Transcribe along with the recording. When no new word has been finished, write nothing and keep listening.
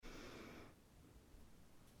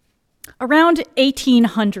Around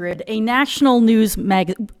 1800, a national news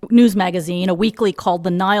magazine, a weekly called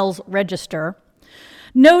the Niles Register,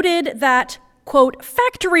 noted that, quote,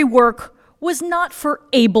 factory work was not for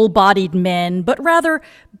able-bodied men, but rather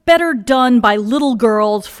better done by little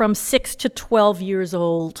girls from 6 to 12 years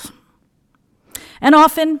old. And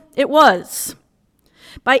often it was.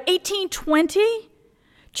 By 1820,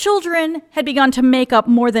 children had begun to make up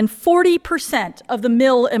more than 40% of the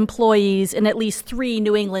mill employees in at least 3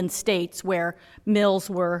 New England states where mills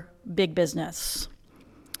were big business.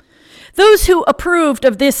 Those who approved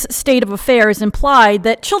of this state of affairs implied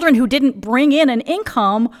that children who didn't bring in an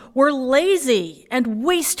income were lazy and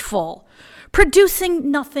wasteful,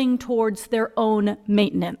 producing nothing towards their own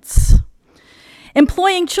maintenance.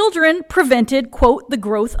 Employing children prevented, quote, the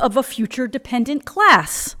growth of a future dependent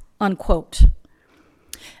class, unquote.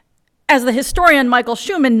 As the historian Michael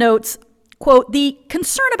Schumann notes, quote, the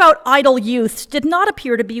concern about idle youths did not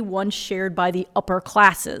appear to be one shared by the upper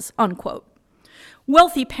classes, unquote.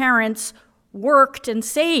 Wealthy parents worked and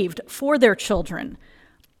saved for their children.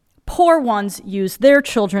 Poor ones used their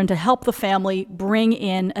children to help the family bring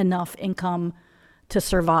in enough income to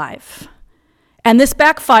survive. And this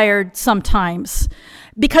backfired sometimes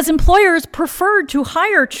because employers preferred to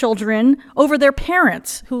hire children over their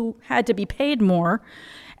parents, who had to be paid more.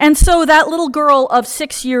 And so that little girl of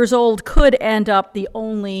 6 years old could end up the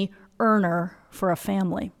only earner for a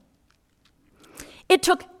family. It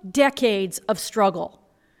took decades of struggle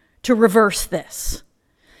to reverse this.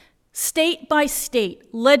 State by state,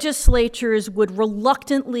 legislatures would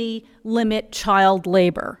reluctantly limit child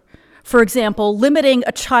labor. For example, limiting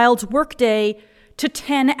a child's workday to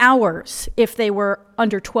 10 hours if they were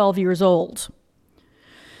under 12 years old.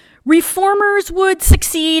 Reformers would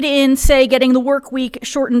succeed in, say, getting the work week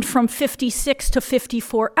shortened from 56 to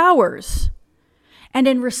 54 hours. And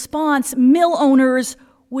in response, mill owners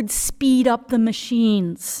would speed up the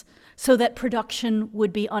machines so that production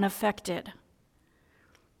would be unaffected.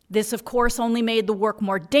 This, of course, only made the work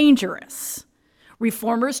more dangerous.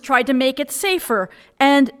 Reformers tried to make it safer,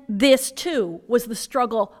 and this, too, was the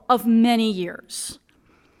struggle of many years.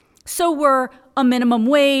 So were a minimum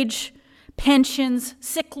wage, pensions,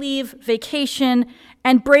 sick leave, vacation,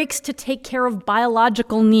 and breaks to take care of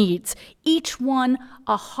biological needs, each one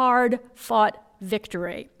a hard-fought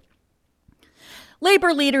victory.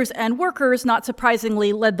 Labor leaders and workers, not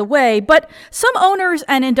surprisingly, led the way, but some owners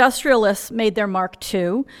and industrialists made their mark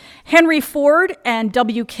too. Henry Ford and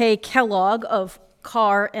W.K. Kellogg of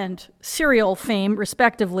car and cereal fame,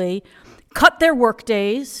 respectively, cut their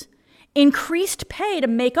workdays, increased pay to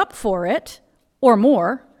make up for it, or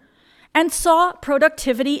more, and saw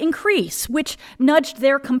productivity increase, which nudged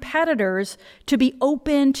their competitors to be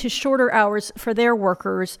open to shorter hours for their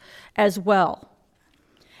workers as well.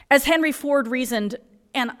 As Henry Ford reasoned,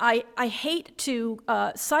 and I hate to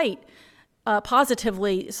cite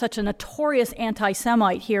positively such a notorious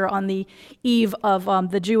anti-Semite here on the eve of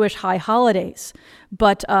the Jewish high holidays,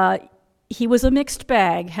 but he was a mixed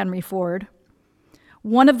bag, Henry Ford.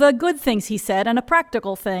 One of the good things he said, and a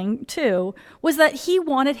practical thing too, was that he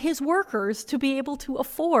wanted his workers to be able to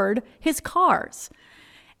afford his cars.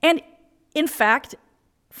 And in fact,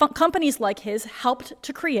 companies like his helped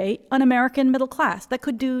to create an American middle class that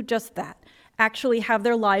could do just that, actually have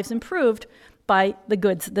their lives improved by the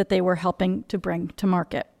goods that they were helping to bring to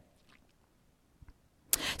market.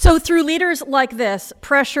 So through leaders like this,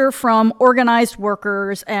 pressure from organized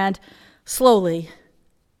workers, and slowly,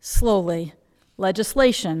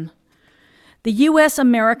 legislation, the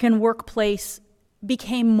U.S.-American workplace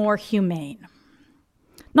became more humane.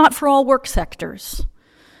 Not for all work sectors,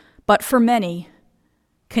 but for many,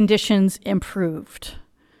 conditions improved.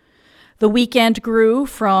 The weekend grew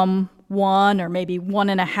from 1 or maybe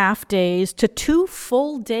 1.5 days to 2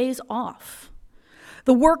 full days off.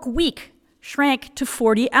 The work week shrank to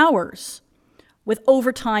 40 hours, with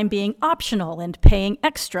overtime being optional and paying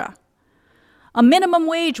extra. A minimum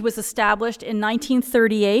wage was established in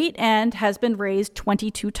 1938 and has been raised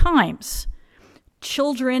 22 times.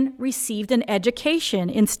 Children received an education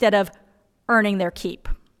instead of earning their keep.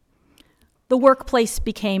 The workplace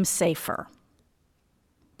became safer.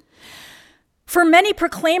 For many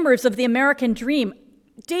proclaimers of the American dream,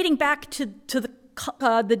 dating back to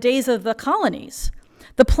the days of the colonies,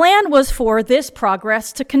 the plan was for this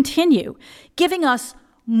progress to continue, giving us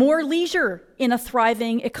more leisure in a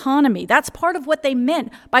thriving economy. That's part of what they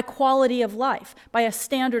meant by quality of life, by a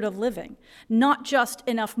standard of living. Not just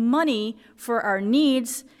enough money for our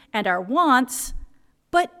needs and our wants,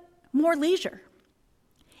 but more leisure.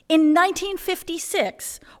 In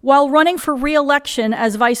 1956, while running for re-election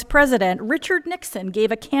as vice president, Richard Nixon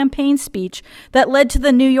gave a campaign speech that led to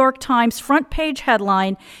the New York Times front page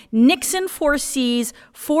headline, "Nixon foresees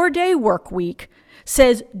 4-day work week,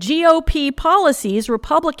 says GOP policies,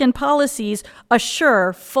 Republican policies,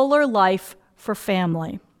 assure fuller life for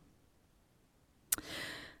family."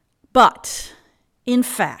 But, in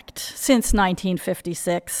fact, since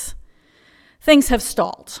 1956, things have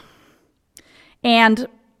stalled. And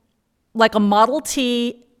like a Model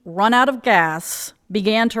T run out of gas,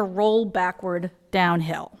 began to roll backward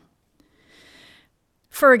downhill.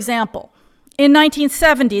 For example, in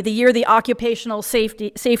 1970, the year the Occupational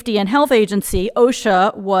Safety and Health Agency,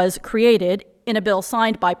 OSHA, was created in a bill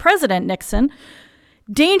signed by President Nixon,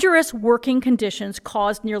 dangerous working conditions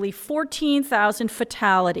caused nearly 14,000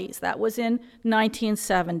 fatalities. That was in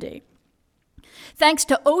 1970. Thanks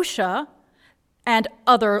to OSHA and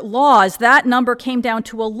other laws, that number came down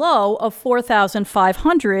to a low of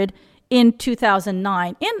 4,500 in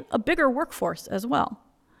 2009, in a bigger workforce as well.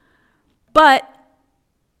 But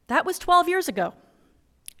that was 12 years ago,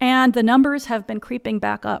 and the numbers have been creeping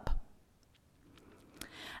back up.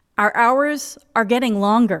 Our hours are getting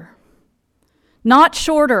longer, not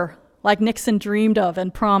shorter like Nixon dreamed of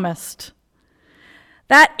and promised.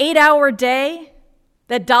 That 8-hour day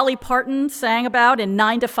that Dolly Parton sang about in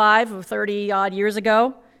 9 to 5 of 30-odd years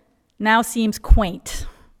ago now seems quaint.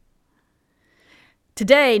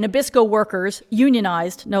 Today, Nabisco workers,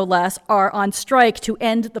 unionized no less, are on strike to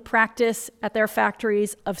end the practice at their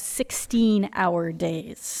factories of 16-hour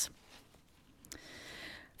days.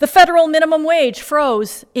 The federal minimum wage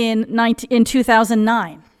froze in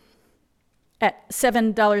 2009 at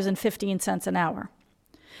 $7.15 an hour.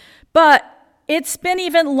 But it's been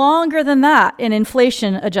even longer than that in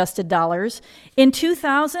inflation-adjusted dollars. In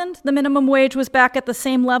 2000, the minimum wage was back at the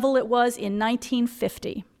same level it was in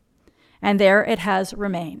 1950, and there it has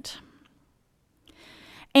remained.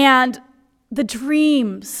 And the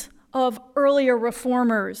dreams of earlier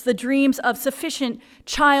reformers, the dreams of sufficient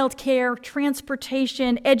child care,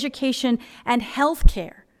 transportation, education, and health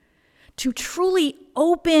care to truly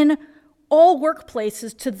open all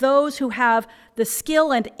workplaces to those who have the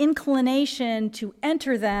skill and inclination to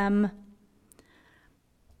enter them,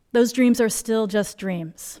 those dreams are still just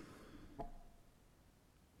dreams.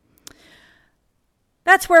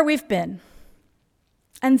 That's where we've been.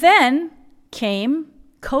 And then came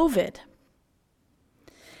COVID.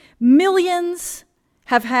 Millions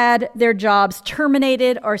have had their jobs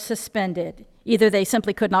terminated or suspended. Either they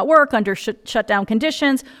simply could not work under shutdown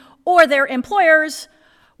conditions, or their employers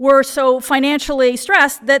were so financially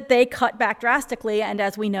stressed that they cut back drastically and,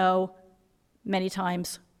 as we know, many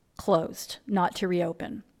times closed, not to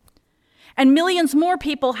reopen. And millions more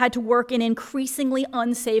people had to work in increasingly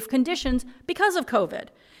unsafe conditions because of COVID.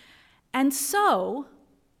 And so,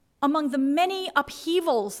 among the many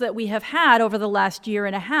upheavals that we have had over the last year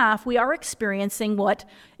and a half, we are experiencing what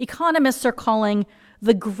economists are calling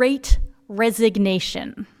the Great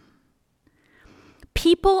Resignation.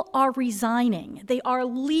 People are resigning. They are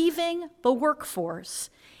leaving the workforce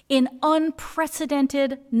in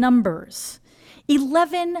unprecedented numbers.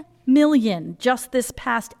 11 million just this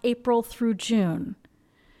past April through June.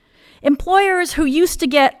 Employers who used to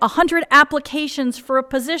get 100 applications for a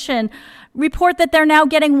position report that they're now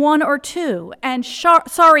getting 1 or 2, and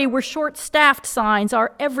sorry, we're short-staffed signs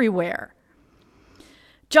are everywhere.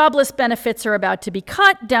 Jobless benefits are about to be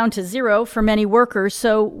cut down to 0 for many workers,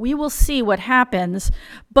 so we will see what happens.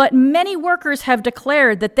 But many workers have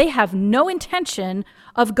declared that they have no intention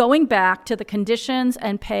of going back to the conditions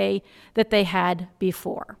and pay that they had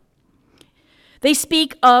before. They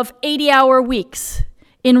speak of 80-hour weeks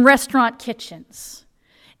in restaurant kitchens,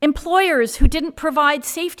 employers who didn't provide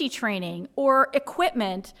safety training or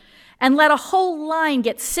equipment and let a whole line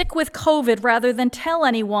get sick with COVID rather than tell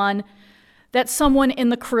anyone that someone in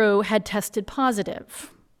the crew had tested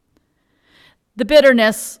positive. The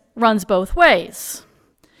bitterness runs both ways.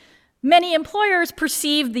 Many employers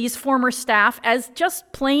perceive these former staff as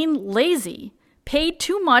just plain lazy, paid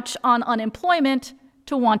too much on unemployment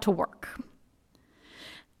to want to work.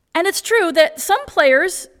 And it's true that some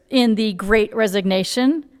players in the Great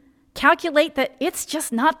Resignation calculate that it's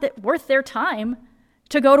just not worth their time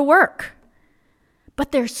to go to work.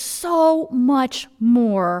 But there's so much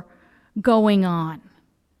more going on.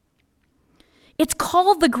 It's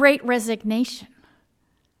called the Great Resignation,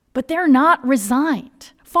 but they're not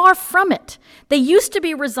resigned. Far from it. They used to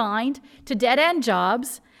be resigned to dead-end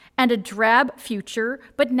jobs and a drab future,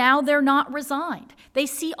 but now they're not resigned. They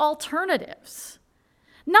see alternatives.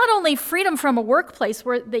 Not only freedom from a workplace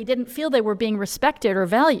where they didn't feel they were being respected or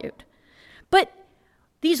valued, but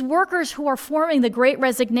These workers who are forming the Great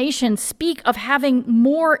Resignation speak of having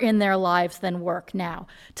more in their lives than work now.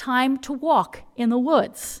 Time to walk in the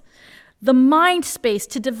woods, the mind space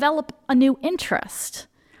to develop a new interest,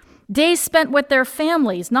 days spent with their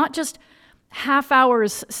families, not just half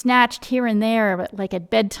hours snatched here and there, but like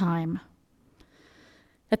at bedtime,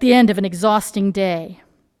 at the end of an exhausting day.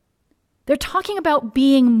 They're talking about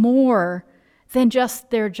being more than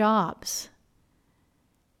just their jobs.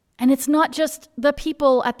 And it's not just the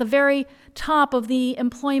people at the very top of the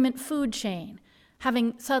employment food chain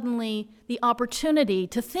having suddenly the opportunity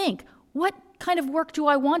to think, what kind of work do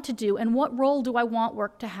I want to do and what role do I want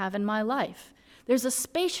work to have in my life? There's a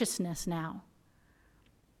spaciousness now.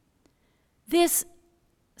 This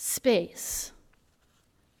space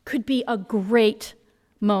could be a great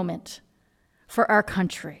moment for our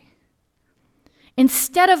country.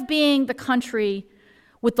 Instead of being the country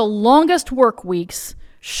with the longest work weeks,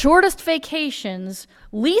 shortest vacations,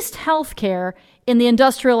 least health care in the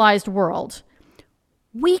industrialized world,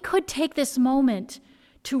 we could take this moment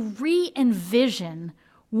to re-envision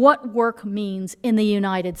what work means in the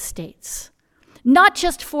United States. Not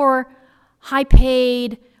just for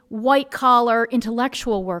high-paid, white-collar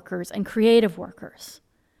intellectual workers and creative workers,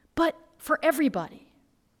 but for everybody.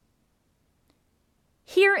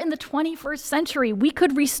 Here in the 21st century, we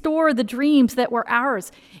could restore the dreams that were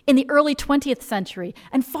ours in the early 20th century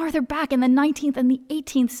and farther back in the 19th and the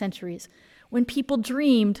 18th centuries, when people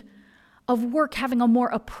dreamed of work having a more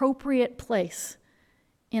appropriate place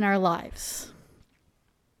in our lives.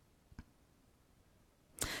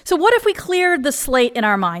 So what if we cleared the slate in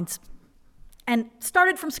our minds and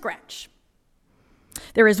started from scratch?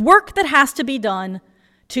 There is work that has to be done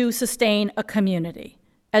to sustain a community,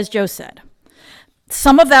 as Joe said.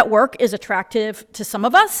 Some of that work is attractive to some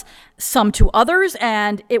of us, some to others,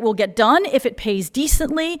 and it will get done if it pays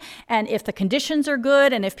decently and if the conditions are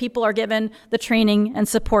good and if people are given the training and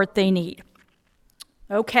support they need.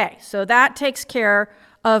 Okay, so that takes care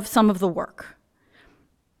of some of the work.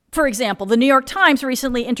 For example, the New York Times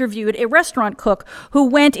recently interviewed a restaurant cook who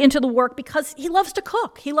went into the work because he loves to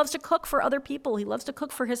cook. He loves to cook for other people. He loves to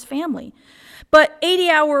cook for his family. But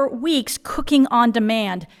 80-hour weeks cooking on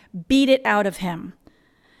demand beat it out of him.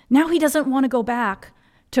 Now he doesn't want to go back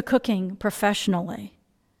to cooking professionally.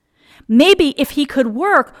 Maybe if he could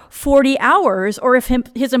work 40 hours, or if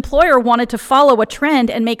his employer wanted to follow a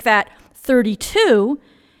trend and make that 32,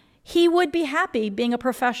 he would be happy being a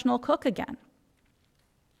professional cook again.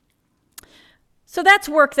 So that's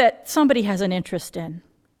work that somebody has an interest in.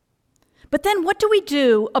 But then what do we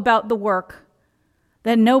do about the work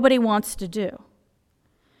that nobody wants to do?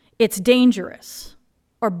 It's dangerous,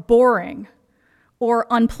 or boring, or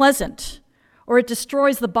unpleasant, or it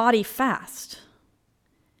destroys the body fast.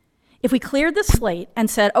 If we cleared the slate and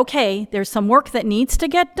said, okay, there's some work that needs to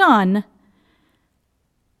get done,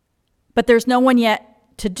 but there's no one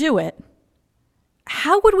yet to do it,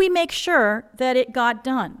 how would we make sure that it got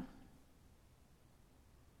done?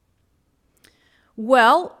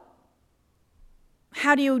 Well,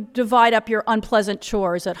 how do you divide up your unpleasant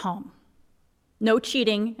chores at home? No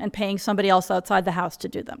cheating and paying somebody else outside the house to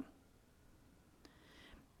do them.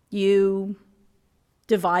 You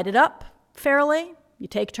divide it up fairly. You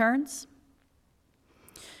take turns.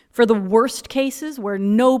 For the worst cases where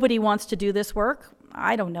nobody wants to do this work,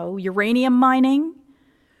 I don't know, uranium mining,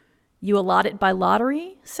 you allot it by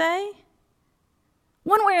lottery, say?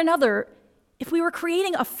 One way or another, if we were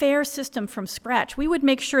creating a fair system from scratch, we would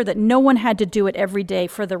make sure that no one had to do it every day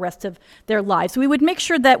for the rest of their lives. We would make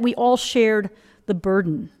sure that we all shared the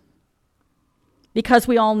burden because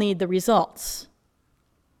we all need the results.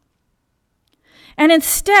 And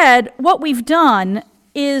instead, what we've done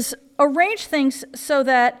is arrange things so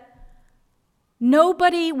that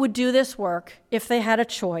nobody would do this work if they had a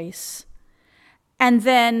choice, and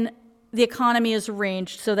then the economy is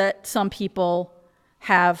arranged so that some people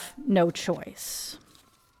have no choice.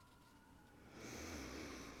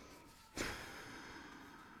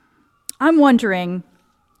 I'm wondering,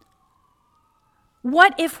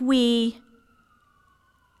 what if we,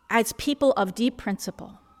 as people of deep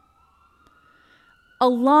principle,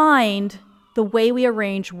 aligned the way we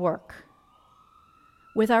arrange work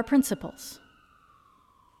with our principles?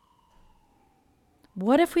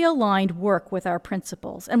 What if we aligned work with our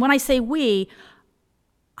principles? And when I say we,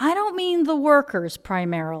 I don't mean the workers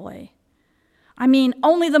primarily. I mean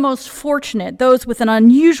only the most fortunate, those with an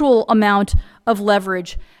unusual amount of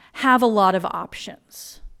leverage, have a lot of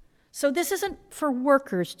options. So this isn't for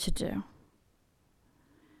workers to do.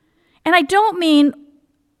 And I don't mean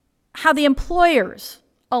how the employers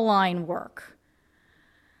align work.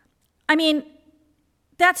 I mean,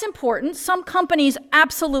 that's important. Some companies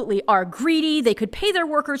absolutely are greedy. They could pay their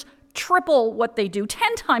workers triple what they do,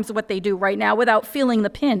 10 times what they do right now without feeling the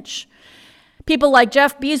pinch. People like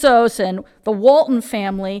Jeff Bezos and the Walton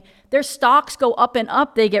family, their stocks go up and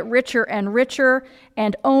up. They get richer and richer,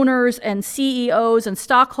 and owners and CEOs and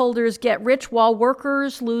stockholders get rich while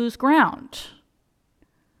workers lose ground.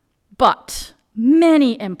 But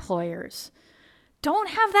many employers don't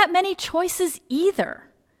have that many choices either.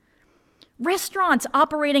 Restaurants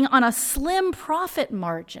operating on a slim profit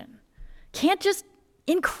margin can't just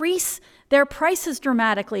increase their prices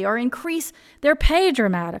dramatically or increase their pay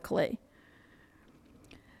dramatically.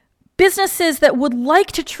 Businesses that would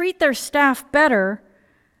like to treat their staff better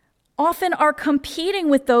often are competing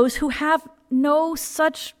with those who have no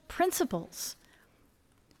such principles.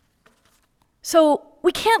 So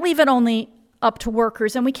we can't leave it only up to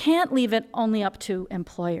workers, and we can't leave it only up to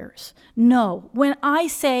employers. No, when I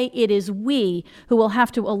say it is we who will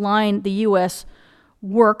have to align the U.S.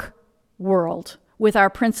 work world with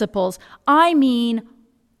our principles, I mean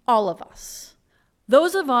all of us.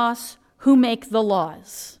 Those of us who make the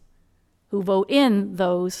laws, who vote in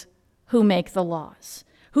those who make the laws,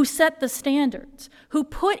 who set the standards, who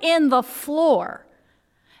put in the floor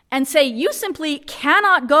and say, you simply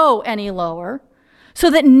cannot go any lower, so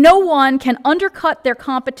that no one can undercut their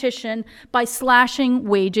competition by slashing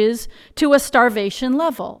wages to a starvation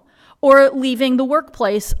level or leaving the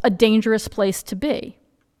workplace a dangerous place to be.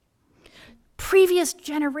 Previous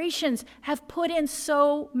generations have put in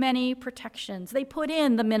so many protections. They put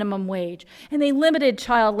in the minimum wage, and they limited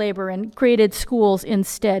child labor and created schools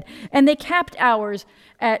instead, and they capped hours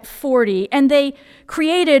at 40, and they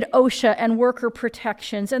created OSHA and worker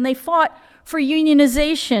protections, and they fought for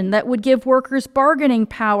unionization that would give workers bargaining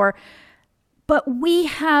power. But we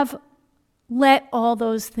have let all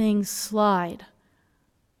those things slide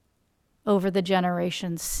over the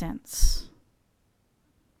generations since.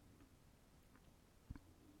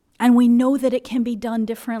 And we know that it can be done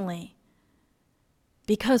differently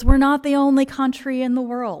because we're not the only country in the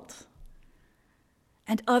world.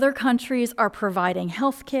 And other countries are providing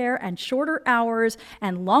health care and shorter hours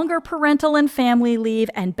and longer parental and family leave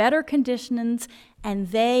and better conditions, and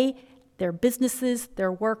their businesses,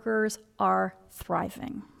 their workers are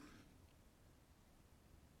thriving.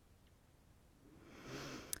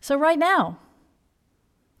 So right now,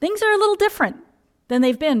 things are a little different than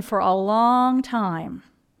they've been for a long time.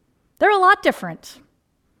 They're a lot different.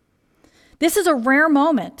 This is a rare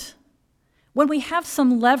moment when we have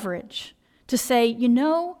some leverage to say,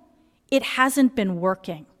 it hasn't been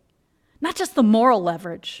working. Not just the moral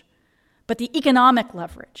leverage, but the economic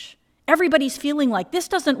leverage. Everybody's feeling like this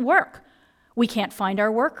doesn't work. We can't find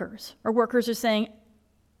our workers. Our workers are saying,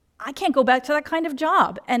 I can't go back to that kind of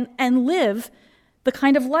job and live the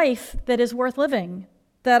kind of life that is worth living,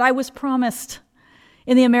 that I was promised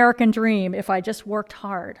in the American dream if I just worked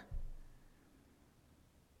hard.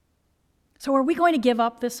 So are we going to give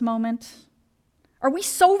up this moment? Are we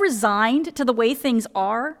so resigned to the way things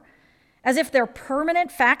are, as if they're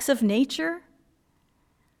permanent facts of nature?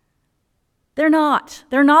 They're not.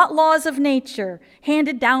 They're not laws of nature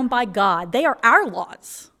handed down by God. They are our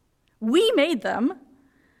laws. We made them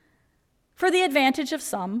for the advantage of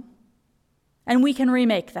some, and we can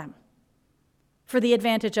remake them for the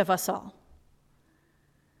advantage of us all,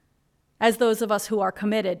 as those of us who are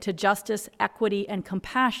committed to justice, equity, and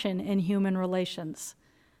compassion in human relations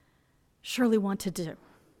surely want to do.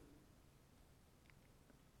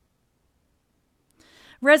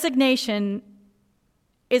 Resignation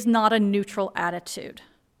is not a neutral attitude.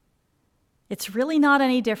 It's really not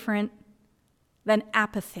any different than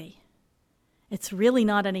apathy. It's really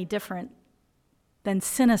not any different than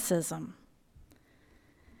cynicism.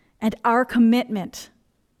 And our commitment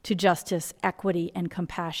to justice, equity, and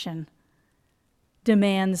compassion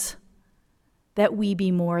demands that we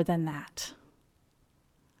be more than that.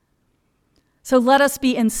 So let us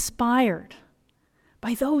be inspired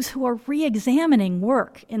by those who are re-examining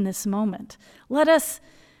work in this moment. Let us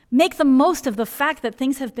make the most of the fact that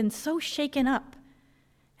things have been so shaken up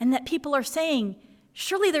and that people are saying,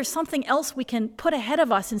 surely there's something else we can put ahead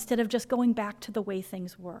of us instead of just going back to the way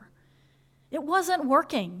things were. It wasn't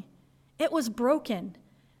working. It was broken.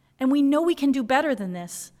 And we know we can do better than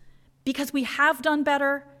this because we have done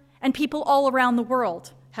better and people all around the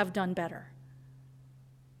world have done better.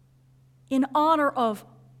 In honor of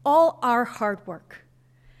all our hard work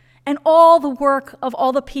and all the work of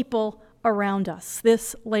all the people around us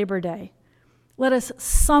this Labor Day, let us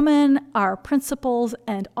summon our principles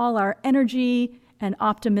and all our energy and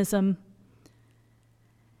optimism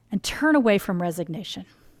and turn away from resignation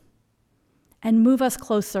and move us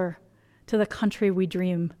closer to the country we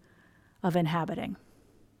dream of inhabiting.